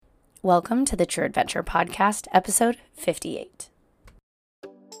Welcome to the True Adventure Podcast, episode 58.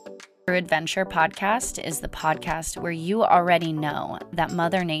 True Adventure Podcast is the podcast where you already know that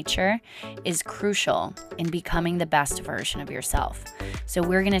Mother Nature is crucial in becoming the best version of yourself. So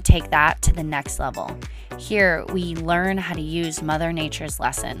we're going to take that to the next level. Here, we learn how to use Mother Nature's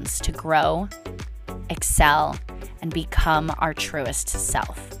lessons to grow, excel, and become our truest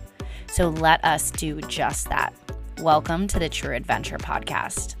self. So let us do just that. Welcome to the True Adventure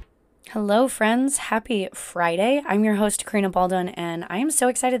Podcast. Hello, friends. Happy Friday. I'm your host, Karina Baldwin, and I am so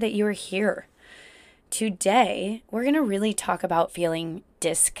excited that you are here. Today, we're going to really talk about feeling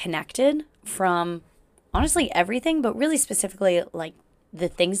disconnected from honestly everything, but really specifically like the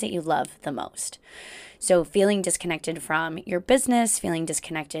things that you love the most. So feeling disconnected from your business, feeling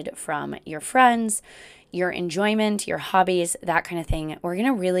disconnected from your friends, your enjoyment, your hobbies, that kind of thing. We're going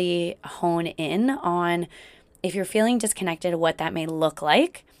to really hone in on if you're feeling disconnected, what that may look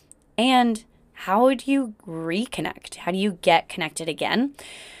like. And how do you reconnect? How do you get connected again?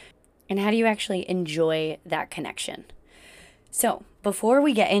 And how do you actually enjoy that connection? So before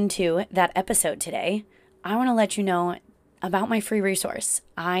we get into that episode today, I want to let you know about my free resource.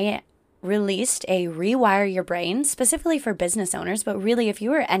 I released a Rewire Your Brain specifically for business owners, but really if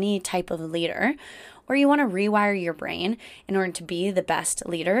you are any type of leader or you want to rewire your brain in order to be the best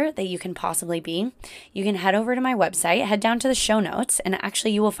leader that you can possibly be, you can head over to my website, head down to the show notes, and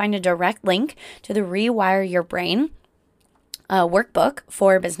actually you will find a direct link to the Rewire Your Brain workbook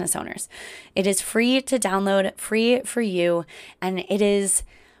for business owners. It is free to download, free for you, and it is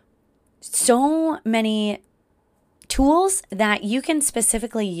so many tools that you can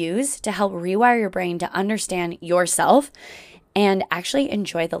specifically use to help rewire your brain to understand yourself and actually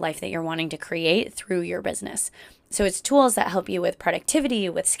enjoy the life that you're wanting to create through your business. So it's tools that help you with productivity,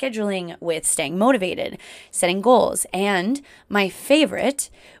 with scheduling, with staying motivated, setting goals, and my favorite,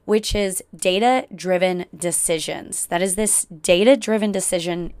 which is data-driven decisions. That is this data-driven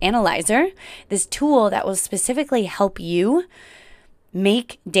decision analyzer, this tool that will specifically help you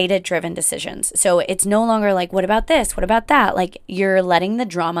make data-driven decisions. So it's no longer like, what about this? What about that? Like you're letting the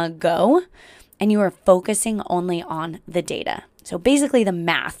drama go and you are focusing only on the data. So basically the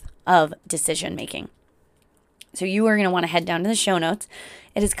math of decision making. So you are going to want to head down to the show notes.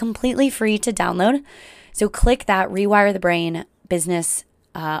 It is completely free to download. So click that Rewire the Brain Business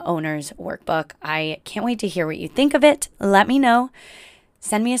Owners Workbook. I can't wait to hear what you think of it. Let me know.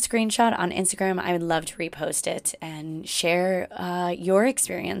 Send me a screenshot on Instagram. I would love to repost it and share your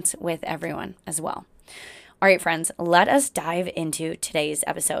experience with everyone as well. All right, friends, let us dive into today's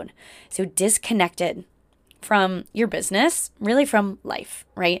episode. So disconnected from your business, really from life,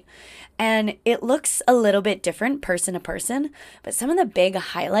 right? And it looks a little bit different person to person, but some of the big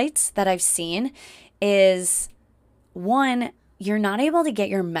highlights that I've seen is one, you're not able to get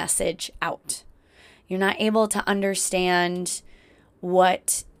your message out. You're not able to understand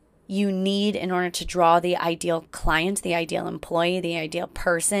what you need in order to draw the ideal client, the ideal employee, the ideal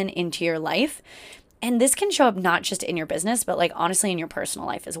person into your life. And this can show up not just in your business, but like honestly in your personal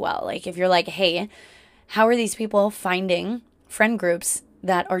life as well. Like if you're like, hey, how are these people finding friend groups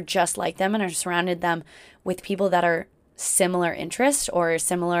that are just like them and are surrounded them with people that are similar interests or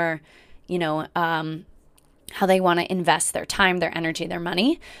similar, how they want to invest their time, their energy, their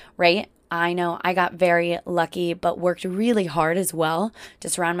money, right? I know I got very lucky, but worked really hard as well to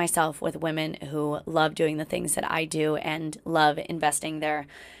surround myself with women who love doing the things that I do and love investing their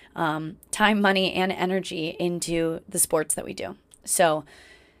time, money, and energy into the sports that we do. So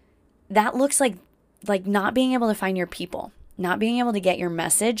that looks like not being able to find your people, not being able to get your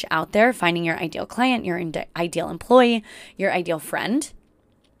message out there, finding your ideal client, your ideal employee, your ideal friend.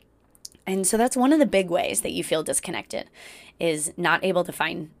 And so that's one of the big ways that you feel disconnected, is not able to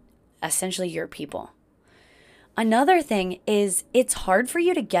find essentially your people. Another thing is it's hard for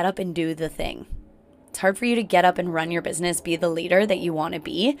you to get up and do the thing. It's hard for you to get up and run your business, be the leader that you want to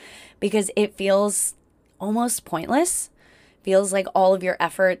be, because it feels almost pointless. Feels like all of your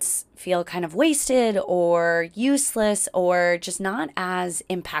efforts feel kind of wasted or useless or just not as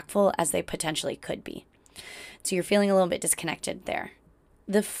impactful as they potentially could be. So you're feeling a little bit disconnected there.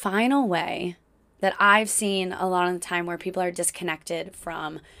 The final way that I've seen a lot of the time where people are disconnected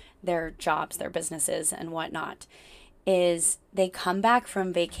from their jobs, their businesses, and whatnot is they come back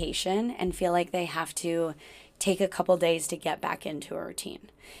from vacation and feel like they have to take a couple days to get back into a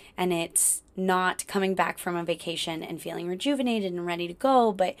routine. And it's not coming back from a vacation and feeling rejuvenated and ready to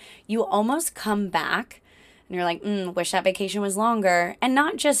go, but you almost come back and you're like, wish that vacation was longer. And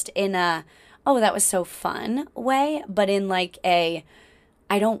not just in a, oh, that was so fun way, but in like a,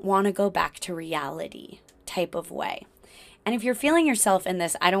 I don't want to go back to reality type of way. And if you're feeling yourself in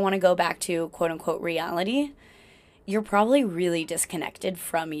this, I don't want to go back to quote unquote reality, you're probably really disconnected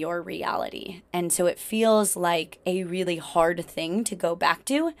from your reality. And so it feels like a really hard thing to go back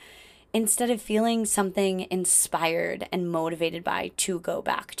to instead of feeling something inspired and motivated by to go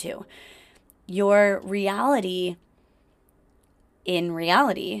back to. Your reality in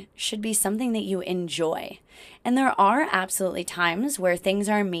reality should be something that you enjoy. And there are absolutely times where things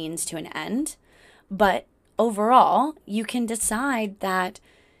are a means to an end, but overall, you can decide that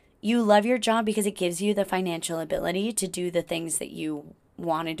you love your job because it gives you the financial ability to do the things that you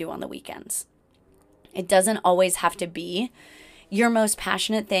want to do on the weekends. It doesn't always have to be your most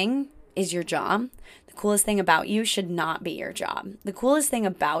passionate thing is your job. The coolest thing about you should not be your job. The coolest thing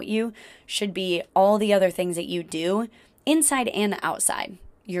about you should be all the other things that you do inside and outside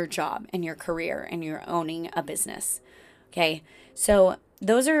your job and your career and your owning a business. Okay. So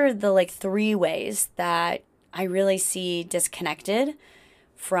those are the like 3 ways that I really see disconnected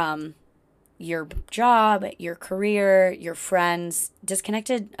from your job, your career, your friends,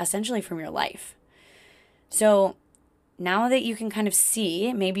 disconnected essentially from your life. So now that you can kind of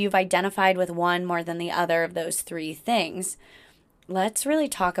see, maybe you've identified with one more than the other of those 3 things, let's really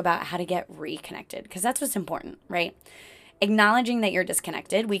talk about how to get reconnected, because that's what's important, right? Acknowledging that you're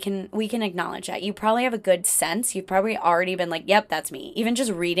disconnected, we can acknowledge that. You probably have a good sense. You've probably already been like, yep, that's me. Even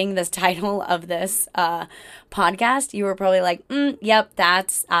just reading this title of this podcast, you were probably like, yep,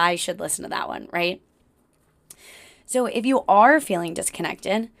 I should listen to that one, right? So if you are feeling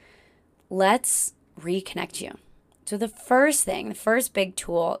disconnected, let's reconnect you. So the first big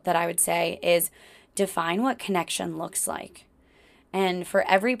tool that I would say is define what connection looks like. And for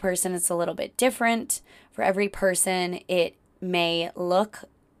every person, it's a little bit different. For every person, it may look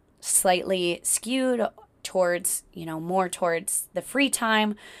slightly skewed towards, more towards the free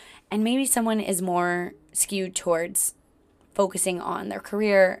time. And maybe someone is more skewed towards focusing on their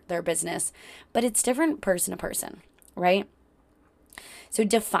career, their business. But it's different person to person, right? So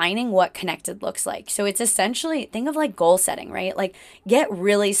defining what connected looks like. So it's essentially, think of like goal setting, right? Like get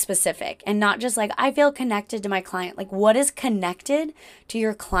really specific and not just like, I feel connected to my client. Like what does connected to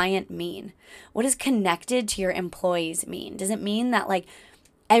your client mean? What does connected to your employees mean? Does it mean that like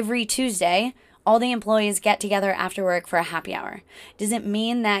every Tuesday, all the employees get together after work for a happy hour? Does it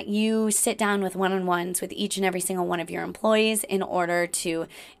mean that you sit down with one-on-ones with each and every single one of your employees in order to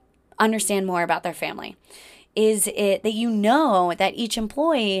understand more about their family? Is it that you know that each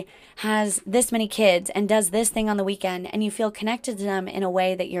employee has this many kids and does this thing on the weekend and you feel connected to them in a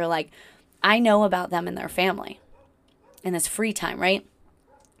way that you're like, I know about them and their family in this free time, right?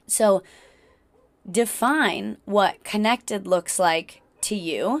 So define what connected looks like to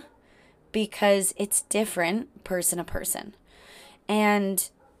you because it's different person to person. And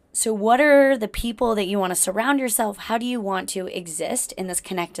so what are the people that you want to surround yourself? How do you want to exist in this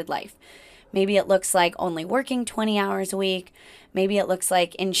connected life? Maybe it looks like only working 20 hours a week. Maybe it looks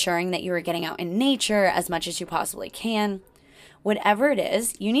like ensuring that you are getting out in nature as much as you possibly can. Whatever it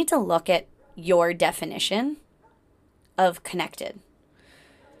is, you need to look at your definition of connected.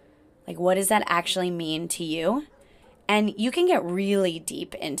 Like, what does that actually mean to you? And you can get really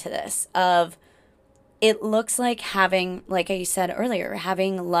deep into this of it looks like having, like I said earlier,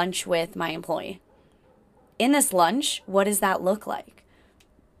 having lunch with my employee. In this lunch, what does that look like?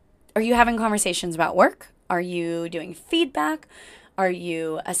 Are you having conversations about work? Are you doing feedback? Are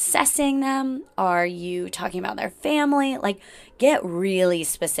you assessing them? Are you talking about their family? Like, get really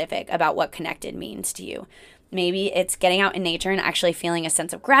specific about what connected means to you. Maybe it's getting out in nature and actually feeling a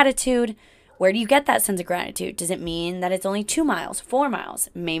sense of gratitude. Where do you get that sense of gratitude? Does it mean that it's only 2 miles, 4 miles?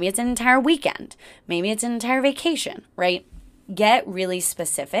 Maybe it's an entire weekend. Maybe it's an entire vacation, right? Get really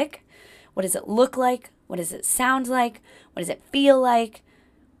specific. What does it look like? What does it sound like? What does it feel like?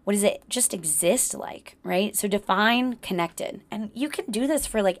 What does it just exist like, right? So define connected. And you can do this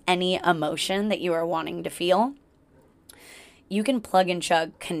for like any emotion that you are wanting to feel. You can plug and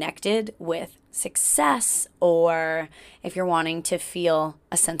chug connected with success, or if you're wanting to feel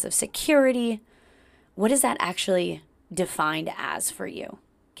a sense of security, what is that actually defined as for you?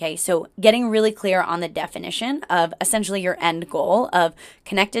 Okay, so getting really clear on the definition of essentially your end goal of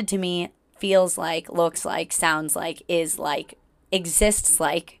connected to me feels like, looks like, sounds like, is like, exists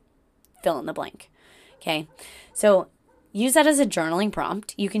like, fill in the blank. Okay, so use that as a journaling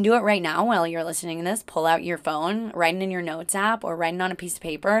prompt. You can do it right now while you're listening to this. Pull out your phone, write it in your notes app, or write it on a piece of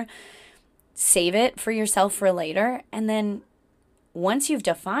paper. Save it for yourself for later. And then once you've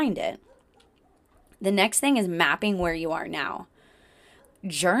defined it, the next thing is mapping where you are now.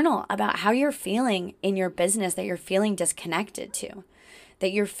 Journal about how you're feeling in your business that you're feeling disconnected to,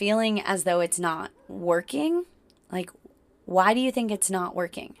 that you're feeling as though it's not working. Like, Why do you think it's not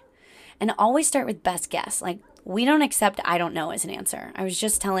working? And always start with best guess. Like, we don't accept I don't know as an answer. I was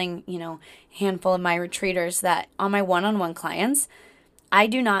just telling, a handful of my retreaters that on my one-on-one clients, I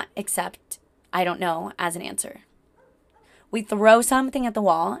do not accept I don't know as an answer. We throw something at the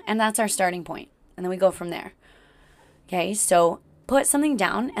wall, and that's our starting point. And then we go from there. Okay, so put something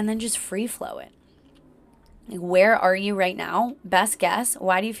down and then just free flow it. Like, where are you right now? Best guess.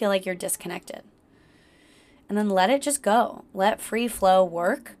 Why do you feel like you're disconnected? And then let it just go. Let free flow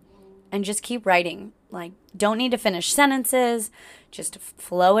work and just keep writing. Like, don't need to finish sentences. Just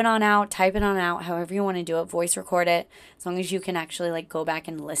flow it on out, type it on out, however you want to do it, voice record it, as long as you can actually like go back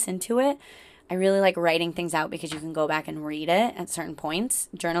and listen to it. I really like writing things out because you can go back and read it at certain points.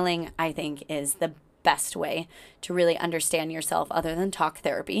 Journaling, I think, is the best way to really understand yourself other than talk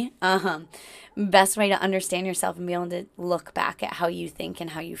therapy. Best way to understand yourself and be able to look back at how you think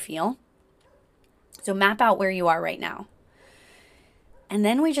and how you feel. So map out where you are right now. And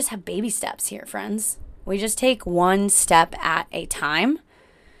then we just have baby steps here, friends. We just take one step at a time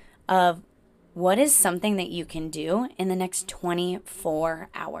of what is something that you can do in the next 24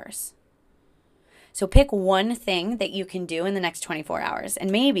 hours. So pick one thing that you can do in the next 24 hours.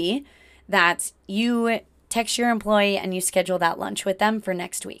 And maybe that's you text your employee and you schedule that lunch with them for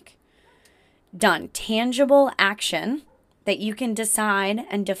next week. Done. Tangible action that you can decide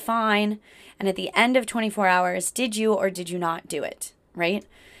and define. And at the end of 24 hours, did you or did you not do it? Right?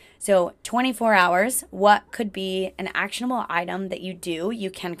 So 24 hours, what could be an actionable item that you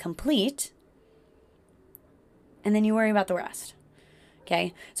can complete, and then you worry about the rest.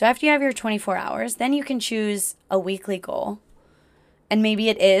 Okay? So after you have your 24 hours, then you can choose a weekly goal. And maybe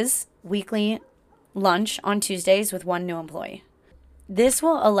it is weekly lunch on Tuesdays with one new employee. This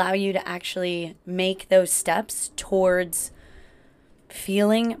will allow you to actually make those steps towards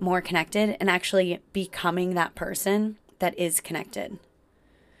feeling more connected and actually becoming that person that is connected.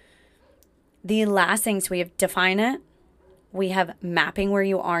 The last things we have define it, we have mapping where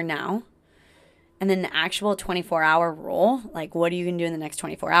you are now, and then the actual 24-hour rule, like what are you going to do in the next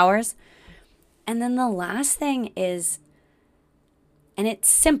 24 hours? And then the last thing is, and it's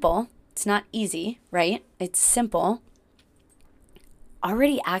simple, it's not easy, right? It's simple.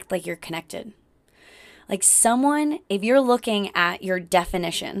 Already act like you're connected. Like someone, if you're looking at your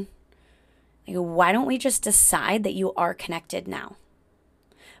definition, like, why don't we just decide that you are connected now?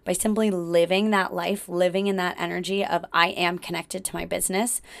 By simply living that life, living in that energy of I am connected to my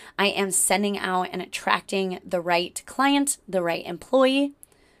business. I am sending out and attracting the right client, the right employee.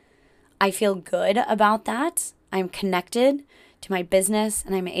 I feel good about that. I'm connected to my business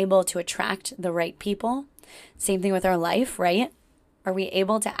and I'm able to attract the right people. Same thing with our life, right? Are we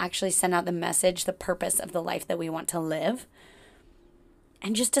able to actually send out the message, the purpose of the life that we want to live?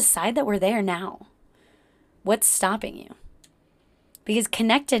 And just decide that we're there now. What's stopping you? Because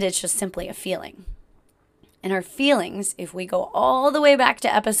connected is just simply a feeling. And our feelings, if we go all the way back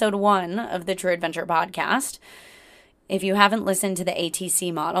to episode 1 of the True Adventure podcast, if you haven't listened to the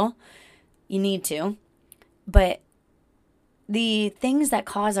ATC model, you need to. But the things that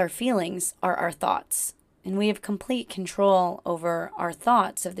cause our feelings are our thoughts. And we have complete control over our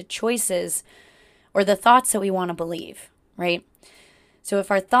thoughts of the choices or the thoughts that we want to believe, right? So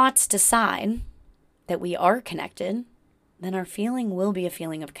if our thoughts decide that we are connected, then our feeling will be a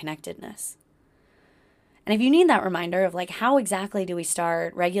feeling of connectedness. And if you need that reminder of like how exactly do we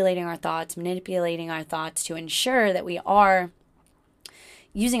start regulating our thoughts, manipulating our thoughts to ensure that we are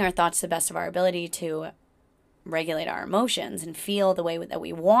using our thoughts to the best of our ability to regulate our emotions and feel the way that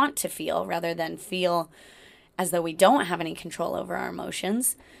we want to feel rather than feel as though we don't have any control over our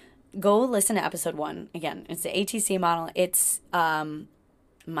emotions, go listen to episode 1. Again, it's the ATC model. It's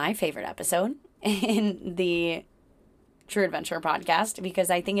my favorite episode in the True Adventure podcast because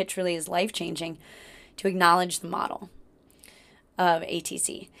I think it truly is life-changing to acknowledge the model of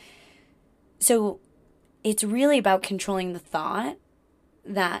ATC. So it's really about controlling the thought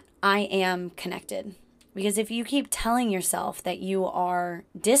that I am connected. Because if you keep telling yourself that you are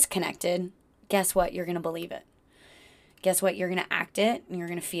disconnected, guess what? You're going to believe it. Guess what? You're going to act it and you're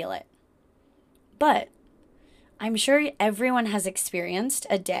going to feel it. But I'm sure everyone has experienced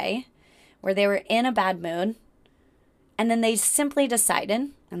a day where they were in a bad mood and then they simply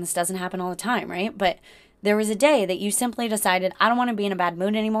decided, and this doesn't happen all the time, right? But there was a day that you simply decided, I don't want to be in a bad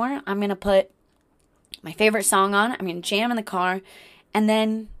mood anymore. I'm going to put my favorite song on. I'm going to jam in the car. And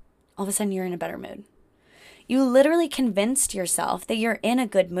then all of a sudden you're in a better mood. You literally convinced yourself that you're in a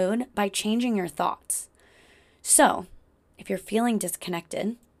good mood by changing your thoughts. So if you're feeling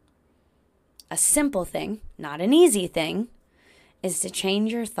disconnected, a simple thing, not an easy thing, is to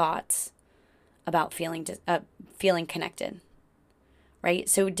change your thoughts about feeling connected, right?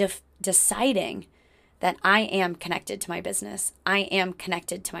 So deciding that I am connected to my business, I am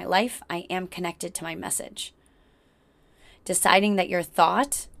connected to my life, I am connected to my message. Deciding that your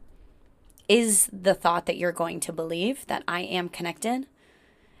thought is the thought that you're going to believe, that I am connected,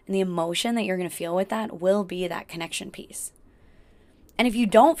 and the emotion that you're going to feel with that will be that connection piece. And if you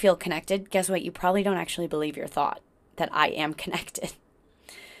don't feel connected, guess what? You probably don't actually believe your thought that I am connected.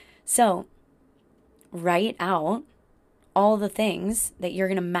 So write out all the things that you're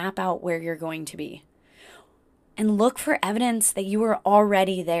going to map out where you're going to be. And look for evidence that you are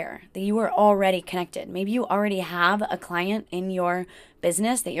already there, that you are already connected. Maybe you already have a client in your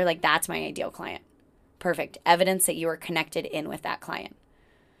business that you're like, that's my ideal client. Perfect. Evidence that you are connected in with that client.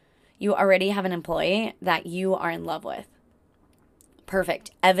 You already have an employee that you are in love with.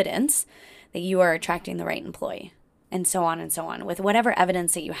 Perfect. Evidence that you are attracting the right employee, and so on and so on. With whatever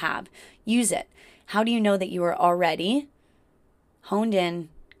evidence that you have, use it. How do you know that you are already honed in,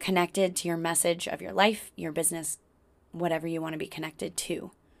 connected to your message of your life, your business, whatever you want to be connected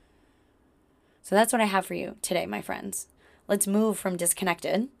to? So that's what I have for you today, my friends. Let's move from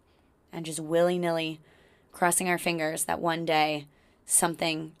disconnected and just willy-nilly crossing our fingers that one day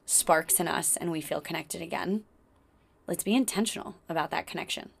something sparks in us and we feel connected again. Let's be intentional about that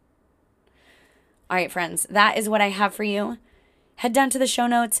connection. All right, friends, that is what I have for you. Head down to the show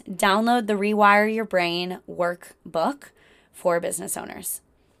notes, download the Rewire Your Brain workbook for business owners.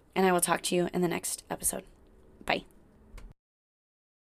 And I will talk to you in the next episode.